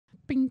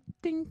bing,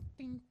 ding,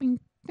 ding, bing,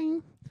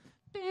 ding,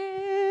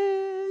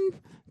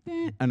 ding,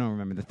 ding. I don't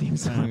remember the theme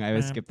song. I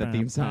always skip the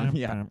theme song.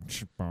 Yeah.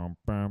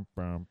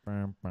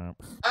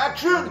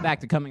 Action! Back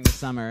to coming this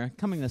summer,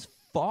 coming this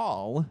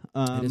fall.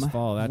 It is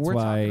fall. That's we're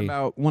why talking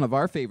about one of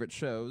our favorite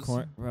shows.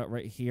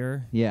 Right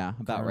here. Yeah,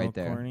 about Caramel right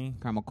there. Corny.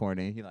 Caramel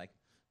Corny. You like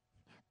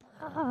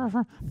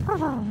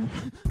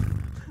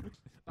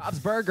Bob's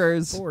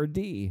Burgers.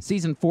 4D.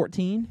 Season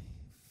 14.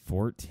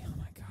 14. Oh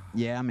my god.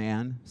 Yeah,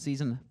 man.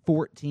 Season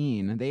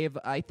 14. They've,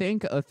 I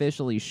think,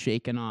 officially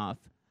shaken off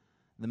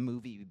the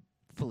movie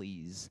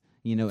Fleas.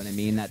 You know what I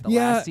mean? That the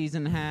last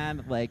season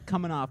had, like,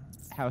 coming off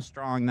how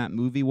strong that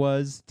movie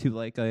was to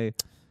like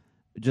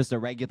just a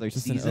regular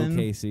season. An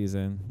okay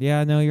season.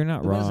 Yeah, no, you're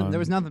not wrong. There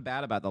was nothing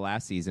bad about the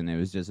last season. It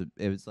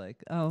was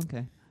like, oh,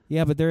 okay.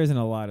 Yeah, but there isn't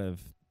a lot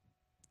of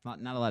not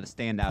a lot of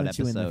standout punch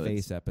you episodes. in the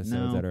face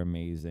episodes that are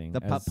amazing.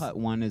 The Putt Putt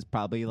one is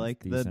probably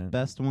like the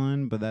best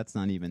one, but that's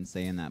not even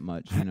saying that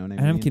much. You know what I mean?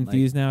 And I'm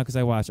confused now because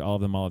I watch all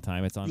of them all the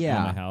time. It's on in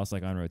my house,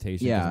 like on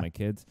rotation because of my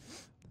kids.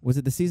 Was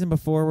it the season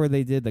before where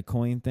they did the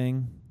coin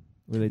thing?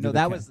 No,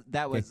 that was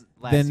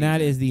last then season.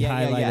 That is the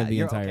highlight of the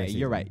entire season.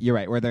 You're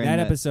right. Where they're that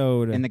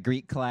episode in the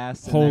Greek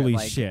class. Holy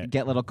like, shit!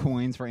 Get little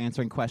coins for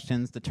answering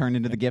questions to turn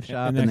into the gift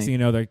shop. And next thing you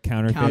know, they're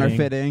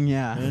counterfeiting.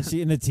 Yeah.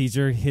 And the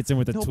teacher hits him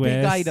with a twist.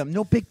 Big item,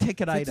 no big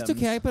ticket items. It's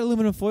okay. I put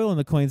aluminum foil in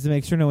the coins to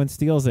make sure no one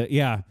steals it.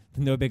 Yeah,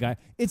 no big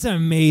item. It's an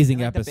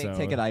amazing episode. The big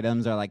ticket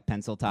items are like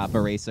pencil top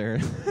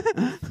eraser.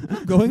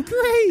 Going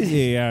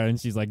crazy. Yeah,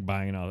 and she's like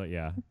buying all that.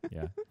 Yeah.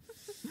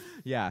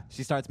 Yeah,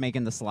 she starts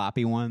making the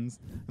sloppy ones,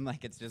 and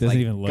like it's just Doesn't like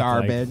even look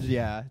garbage. like.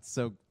 Yeah, it's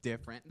so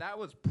different. That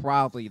was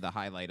probably the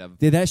highlight of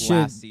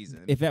last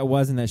season. If that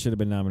wasn't, that should have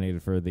been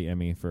nominated for the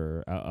Emmy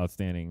for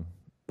outstanding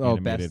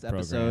animated best program,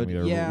 episode.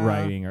 Either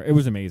writing or it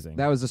was amazing.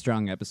 That was a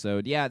strong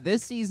episode. Yeah,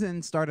 this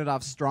season started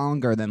off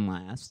stronger than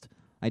last.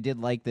 I did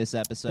like this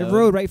episode. It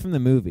rode right from the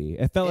movie.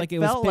 It felt like it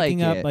was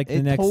picking up like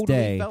the next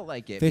day. It felt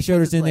like it. Fish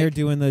Odor's in there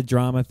doing the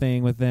drama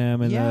thing with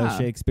them and the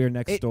Shakespeare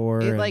next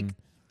door.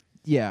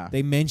 Yeah.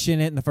 They mention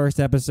it in the first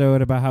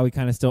episode about how he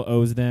kind of still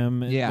owes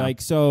them. Yeah.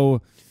 Like,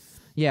 so.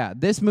 Yeah,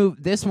 this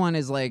one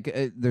is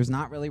like, there's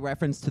not really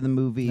reference to the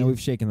movie. No, we've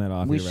shaken that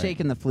off. We've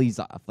shaken the fleas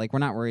off. Like, we're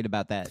not worried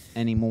about that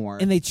anymore.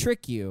 And they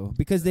trick you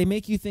because they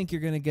make you think you're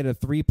going to get a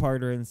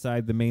 3-parter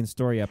inside the main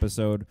story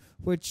episode,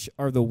 which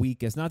are the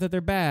weakest. Not that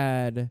they're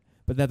bad,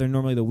 but that they're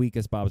normally the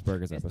weakest Bob's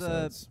Burgers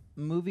episodes.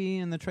 The movie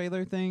and the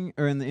trailer thing,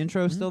 or in the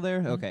intro still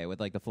there? Okay,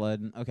 with like the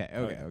flood. Okay.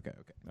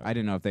 I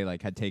didn't know if they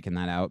like had taken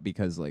that out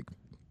because like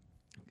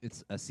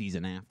it's a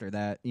season after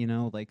that, you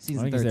know? Like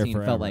season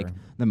 13 felt like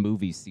the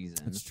movie season.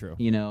 That's true.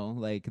 You know,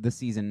 like the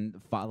season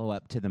follow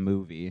up to the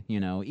movie, you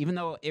know, even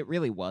though it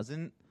really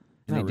wasn't.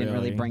 And they didn't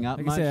really bring up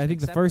like much. I said, I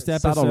think the first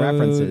episode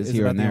references is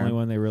here about and the there. only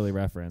one they really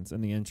reference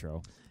in the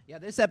intro. Yeah,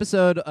 this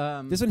episode...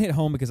 this one hit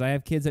home because I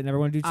have kids that never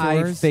want to do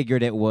chores. I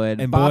figured it would.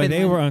 And boy,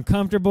 they were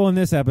uncomfortable in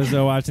this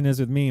episode watching this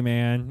with me,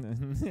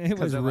 man. It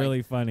was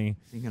really funny.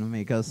 You're going to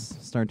make us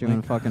start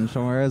doing fucking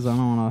chores? I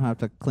don't want to have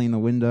to clean the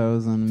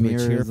windows and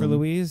mirrors. Cheer for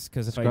Louise?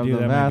 Because if I do,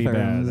 that might be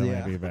bad. That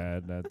might be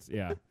bad. That's,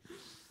 yeah.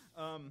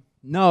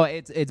 No,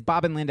 it's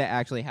Bob and Linda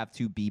actually have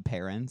to be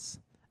parents,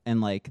 and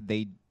like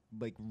they...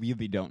 like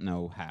really don't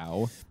know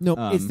how. No,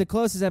 it's the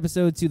closest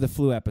episode to the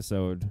flu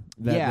episode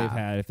that they've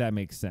had, if that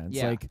makes sense.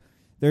 Yeah. Like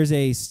there's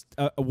a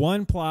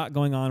one plot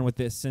going on with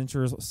this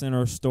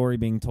center story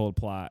being told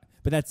plot,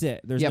 but that's it.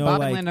 There's no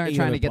Bob like and Linda are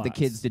trying to get plots.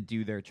 the kids to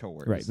do their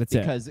chores. Right, that's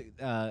because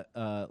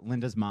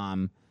Linda's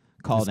mom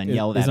called and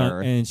yelled at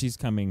her. And she's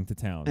coming to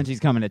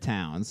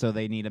town. So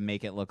they need to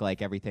make it look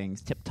like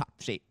everything's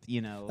tip-top shape,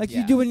 you know. Like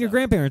you do when your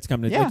grandparents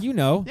come to like you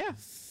know. Yeah.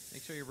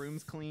 Make sure your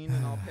room's clean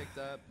and all picked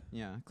up.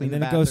 Yeah, clean and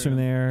then the it goes from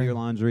there. Do your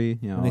laundry.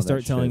 You know, and they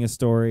start telling a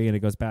story, and it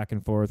goes back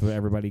and forth where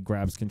everybody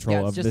grabs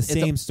control of the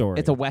same story.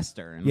 It's a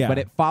Western, but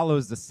it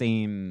follows the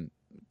same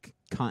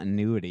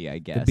continuity, I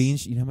guess. The bean.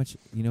 You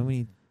know how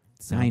many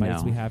sound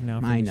bites we have now?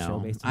 From I the know. Show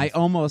based I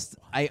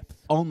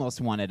almost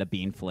wanted a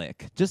bean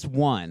flick. Just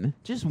one.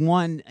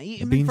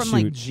 Even from shoot.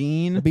 like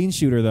Gene. The bean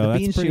shooter though.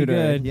 That's pretty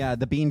good. Yeah,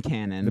 the bean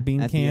cannon. The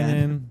bean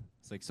cannon.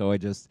 It's like, so I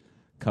just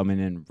come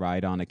in and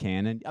ride on a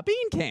cannon. A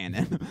bean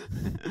cannon.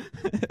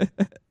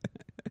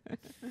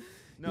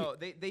 No,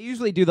 they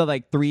usually do the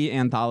like 3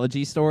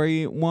 anthology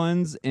story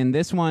ones, and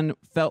this one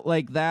felt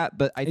like that,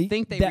 but I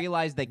think they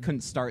realized they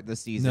couldn't start the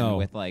season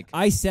with like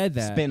I said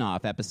that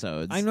spin-off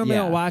episodes. I normally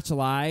don't watch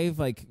live,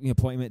 like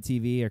appointment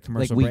TV or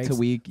commercial like breaks. Week to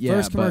week. Yeah,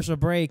 first commercial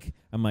break,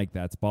 I'm like,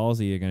 that's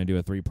ballsy. You're going to do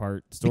a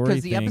 3-part story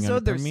because the thing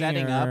episode they're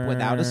setting up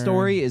without a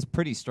story is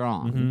pretty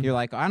strong. Mm-hmm. You're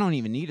like, I don't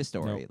even need a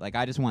story. Nope. Like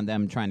I just want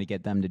them trying to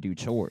get them to do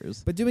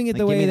chores. But doing it like,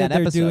 the way that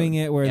they're episode. doing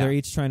it, where they're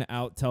each trying to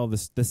outtell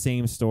the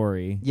same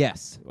story.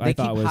 Yes, I they keep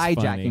thought was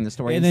hijacking funny. the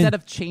story and instead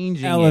of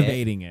changing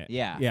elevating it.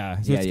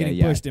 Yeah, So it's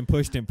getting pushed and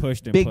pushed and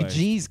pushed and Big pushed.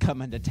 G's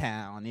coming to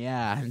town.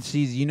 Yeah, and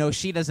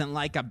she doesn't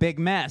like a big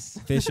mess.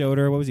 Fish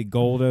odor. What was he?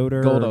 Gold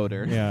odor. Gold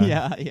odor.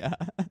 Yeah. yeah.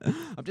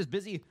 I'm just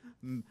busy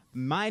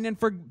panning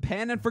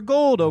for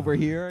gold over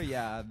here.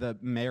 Yeah, the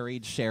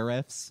married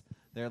sheriffs.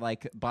 They're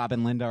like Bob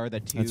and Linda are the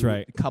two That's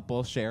right.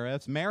 couple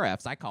sheriffs.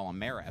 Mariffs. I call them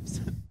mariffs.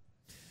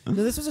 No,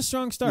 this was a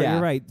strong start. Yeah.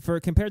 You're right. For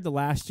compared to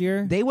last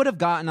year, They would have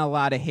gotten a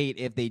lot of hate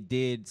if they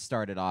did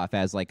start it off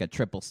as like a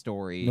triple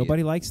story.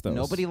 nobody likes those.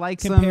 Nobody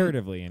likes them.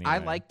 comparatively. Anyway. I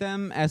like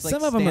them as like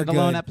some of them are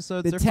standalone good.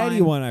 episodes. The are Teddy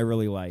fine. one I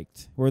really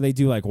liked, where they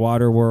do like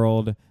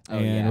Waterworld Oh,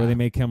 and yeah. where they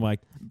make him like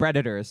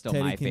Predator is still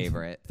Teddy my can-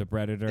 favorite. the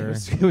Predator.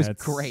 It was That's-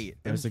 great.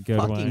 It was a good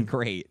fucking one.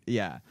 great.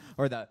 Yeah.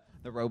 Or the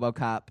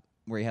RoboCop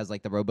where he has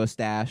like the Robo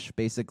stash.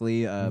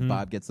 Basically,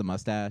 Bob gets the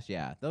mustache.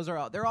 Yeah,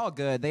 they're all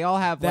good. They all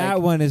have That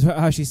like, one is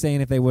how she's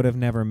saying if they would have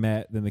never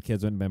met, then the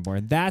kids wouldn't have been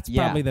born. That's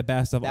Yeah. probably the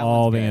best of That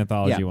all one's the good.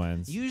 anthology Yeah.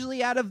 ones.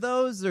 Usually out of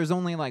those, there's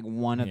only like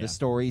one of Yeah. the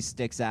stories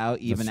sticks out,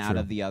 even That's out true.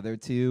 of the other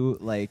two.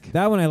 Like,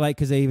 That one I like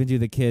because they even do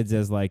the kids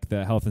as like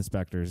the health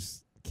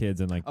inspectors'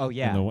 kids and like. oh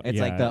yeah, and it's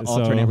like yeah, the so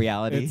alternate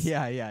reality. it's-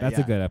 Yeah, That's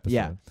yeah. a good episode.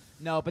 Yeah.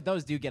 No, but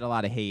those do get a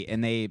lot of hate,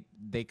 and they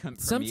couldn't.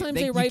 Sometimes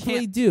they they rightfully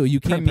can't do. You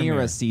can't premiere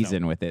premiere a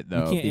season with it No.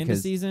 though. You can't end a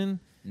because season.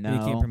 no, you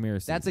can't premiere a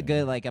season. That's a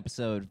good like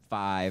episode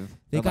 5.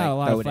 They of, got like, a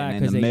lot throw of it flack in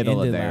because the they middle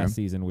ended of there. last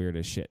season weird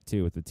as shit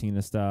too with the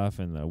Tina stuff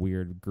and the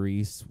weird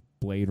Grease,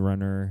 Blade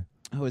Runner.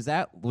 Oh, was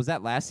that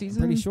last I'm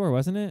season? pretty sure,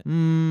 wasn't it?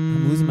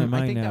 I'm losing my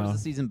mind I think now. that was the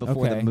season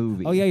before Okay. the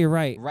movie. Oh yeah, you're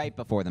right. Right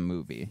before the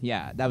movie.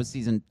 Yeah, that was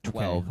season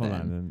 12. Okay, hold then.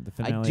 on. Then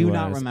the I finale do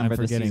not was- remember I'm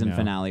the forgetting season now.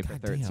 finale for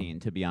God damn. 13,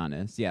 to be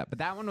honest. Yeah, but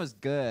that one was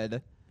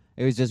good.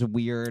 It was just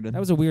weird. That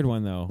was a weird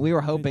one though. We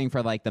were hoping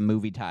for like the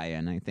movie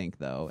tie-in, I think,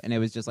 though, and it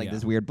was just like Yeah.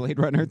 this weird Blade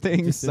Runner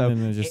thing. Just- So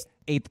and then just-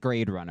 8th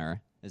grade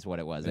runner is what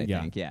it was, I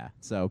Yeah. think. Yeah.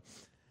 So,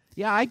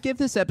 yeah, I give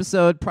this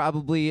episode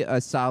probably a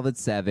solid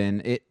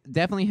 7. It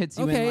definitely hits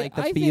you in like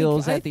the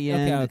feels at the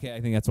end. Okay,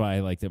 I think that's why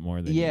I liked it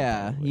more than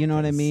Yeah, probably, you know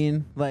what I 'cause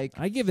mean. Like,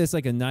 I give this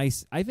like a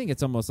nice. I think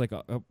it's almost like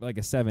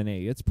a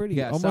 7-8. It's pretty.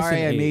 yeah. almost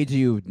Sorry, an I 8. made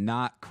you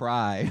not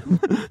cry.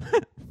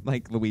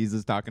 Like Louise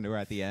is talking to her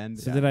at the end.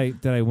 So Yeah.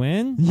 did I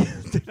win?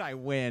 Did I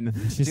win?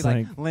 She's She,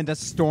 like Linda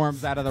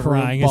storms out of the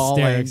crying room,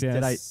 bawling. hysterics.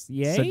 Did I? Yes.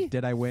 Yay? So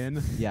did I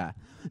win? Yeah.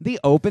 The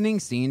opening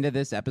scene to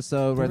this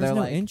episode where There they're was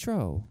no like,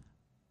 intro.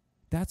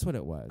 That's what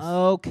it was.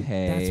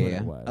 okay, That's what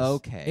it was.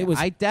 Okay, It was-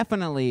 I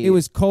definitely. It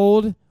was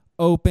cold,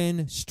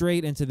 open,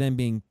 straight into them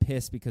being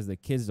pissed because the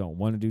kids don't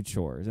want to do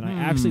chores, and I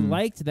actually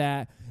liked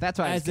that. That's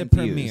why I was as the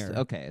confused.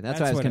 premiere. Okay, that's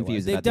why I was what it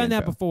confused. They've about the done that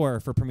intro. before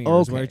for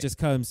premieres, where Okay. it just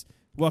comes.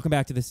 Welcome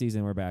back to the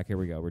season. We're back. Here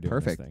we go. We're doing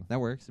Perfect. this thing. That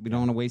works. We don't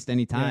want to waste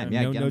any time.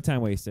 Yeah, no, get no 'em-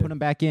 time wasted. Put them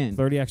back in.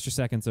 30 extra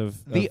seconds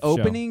of The of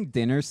show. opening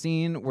dinner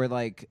scene where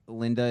like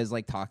Linda is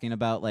like talking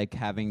about like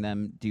having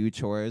them do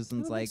chores, and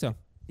I it's don't like, think so.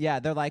 yeah,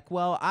 they're like,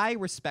 well, I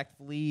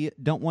respectfully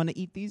don't want to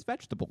eat these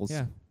vegetables.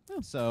 Yeah.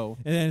 So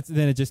And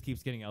then it just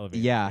keeps getting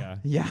elevated. yeah.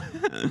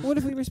 What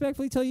if we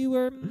respectfully tell you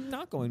we're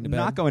not going to bed?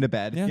 Not going to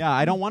bed. Yeah. Yeah,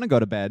 I don't want to go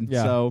to bed.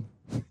 Yeah. So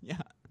yeah.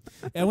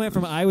 It went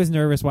from I was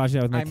nervous watching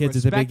that with my I'm kids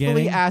at the respectfully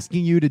beginning.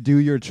 asking you to do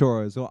your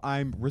chores, so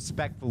I'm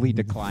respectfully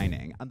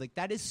declining. I'm like,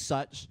 that is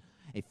such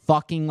a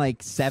fucking like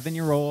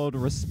 7-year-old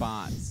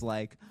response.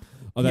 Like,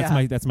 Oh, that's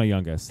yeah. my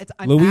youngest.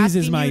 I'm Louise asking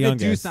is my you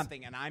youngest. to do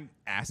something, and I'm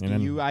asking And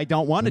I'm- you. I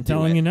don't want to I'm do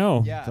telling it. you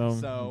no. Yeah.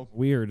 So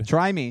weird.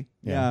 try me.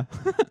 Yeah.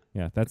 Yeah.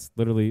 Yeah, that's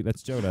Joda. Was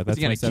That's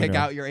he gonna my kick 7-year-old.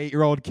 out your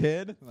 8-year-old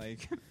kid?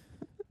 Like,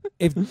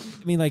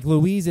 Like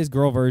Louise is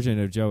girl version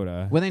of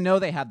Joda. when they know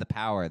they have the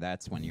power,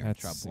 that's when you're in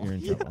That's trouble. you're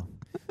in trouble.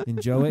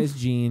 And Joa is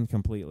Jean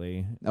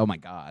completely, Oh my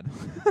god.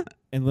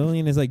 and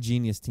Lillian is like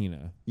genius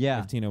Tina. Yeah.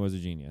 If Tina was a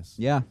genius.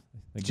 Yeah.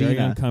 Like very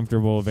Gina.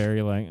 uncomfortable,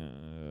 very like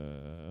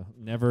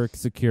never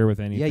secure with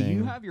Yeah, anything.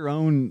 you have your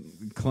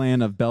own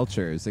clan of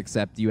Belchers,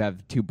 except you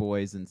have 2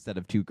 boys instead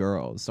of 2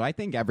 girls. So I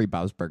think every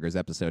Bob's Burgers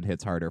episode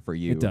hits harder for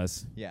you. It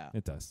does. Yeah.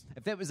 It does.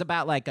 If it was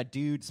about like a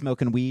dude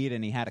smoking weed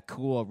and he had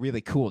a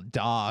really cool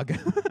dog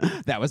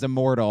that was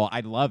immortal,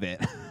 I'd love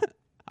it.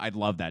 I'd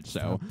love that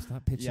show.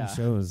 Stop pitching Yeah.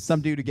 shows.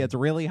 Some dude who gets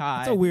really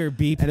high. That's a weird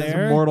beep and is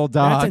there. a mortal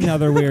dog. That's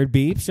another weird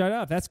beep. Shut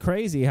up. That's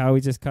crazy how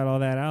we just cut all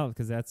that out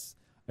because that's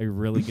a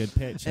really good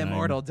pitch. and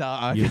Immortal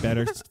dog. You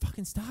better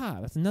fucking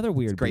stop. That's another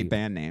weird Great beep.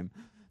 band name.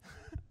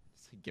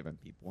 Just giving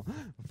people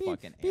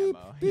fucking beep,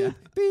 ammo. beep, Yeah.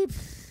 beep.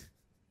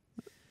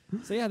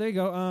 So yeah, there you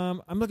go.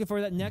 I'm looking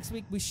forward to that. Next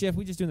week we shift.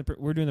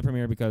 We're doing the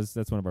premiere because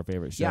that's one of our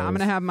favorite shows. Yeah, I'm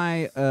gonna have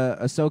my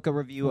Ahsoka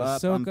review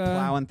up. I'm Ahsoka.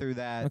 plowing through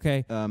that.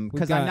 Okay.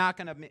 Because got- I'm not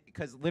gonna.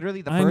 Because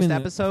literally the I'm first in the-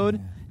 episode,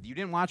 if you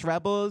didn't watch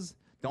Rebels,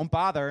 don't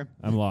bother.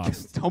 I'm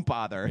lost. Don't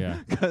bother. Yeah.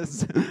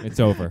 Because It's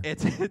over.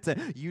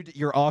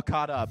 you're all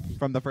caught up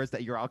from the first.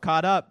 You're all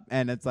caught up,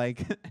 and it's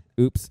like,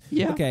 Oops.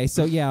 yeah. Okay,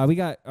 so yeah, we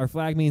got our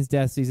Flag Means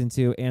Death season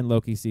 2 and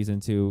Loki season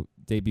 2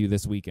 debut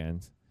this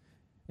weekend,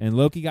 and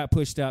Loki got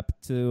pushed up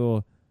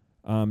to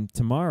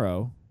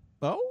tomorrow,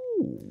 Oh.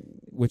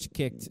 which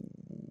kicked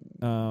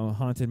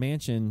Haunted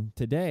Mansion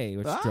today,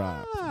 which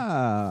dropped.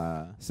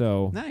 Ah.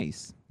 So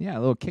Nice. Yeah, a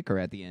little kicker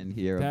at the end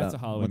here. That's about a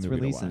Halloween what's movie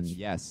to releasing. watch.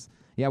 Yes.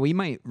 Yeah, we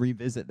might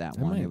revisit that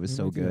I one. might. It was We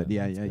so might do good. that.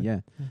 Yeah, That's yeah, good. yeah.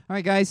 All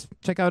right, guys,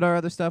 check out our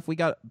other stuff. We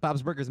got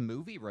Bob's Burgers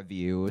movie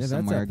review that's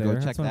somewhere. up Go there.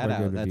 check That's one of that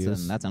our out. good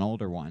reviews. That's an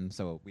older one,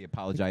 so we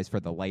apologize for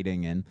the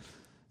lighting and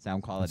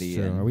sound that's quality.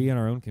 true. and- Are we on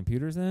our own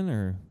computers then,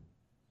 or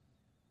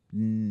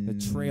the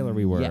trailer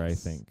we were? I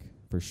yes. think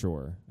for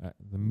sure.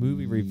 The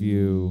movie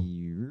review,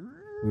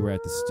 we were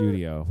at the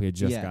studio. We had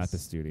just got the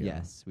studio.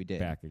 Yes, we did.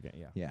 Back again.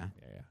 Yeah. Yeah.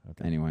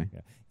 Okay. Anyway.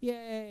 Yeah.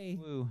 Yay.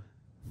 Woo.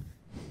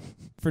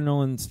 For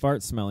Nolan's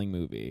fart smelling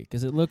movie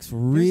because it looks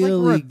There's really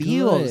like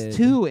reveals good.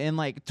 too and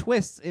like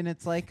twists, and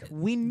it's like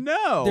we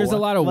know. There's a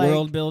lot of like,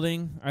 world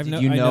building. I know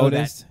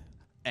noticed.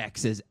 that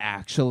X is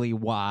actually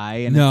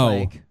Y? And No.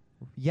 it's like,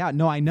 yeah,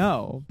 no, I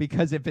know,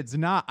 because if it's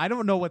not, I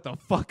don't know what the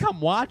fuck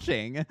I'm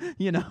watching.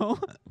 You know,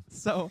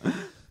 so.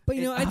 But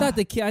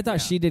I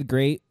thought she did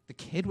great. The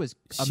kid was.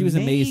 She was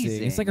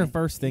amazing. It's like her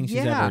first thing she's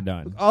ever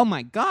done. Oh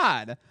my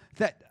god,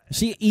 that.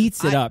 She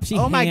eats it up. She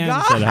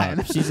hands it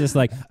up. She's just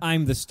like,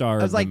 I'm the star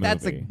of the movie. I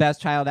was like, that's the best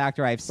child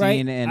actor I've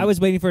seen. Right? And I was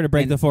waiting for her to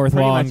break the fourth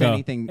wall and go,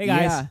 anything. hey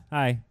guys,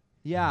 hi.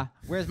 Yeah,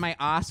 where's my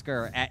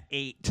Oscar at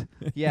 8?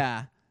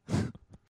 Yeah.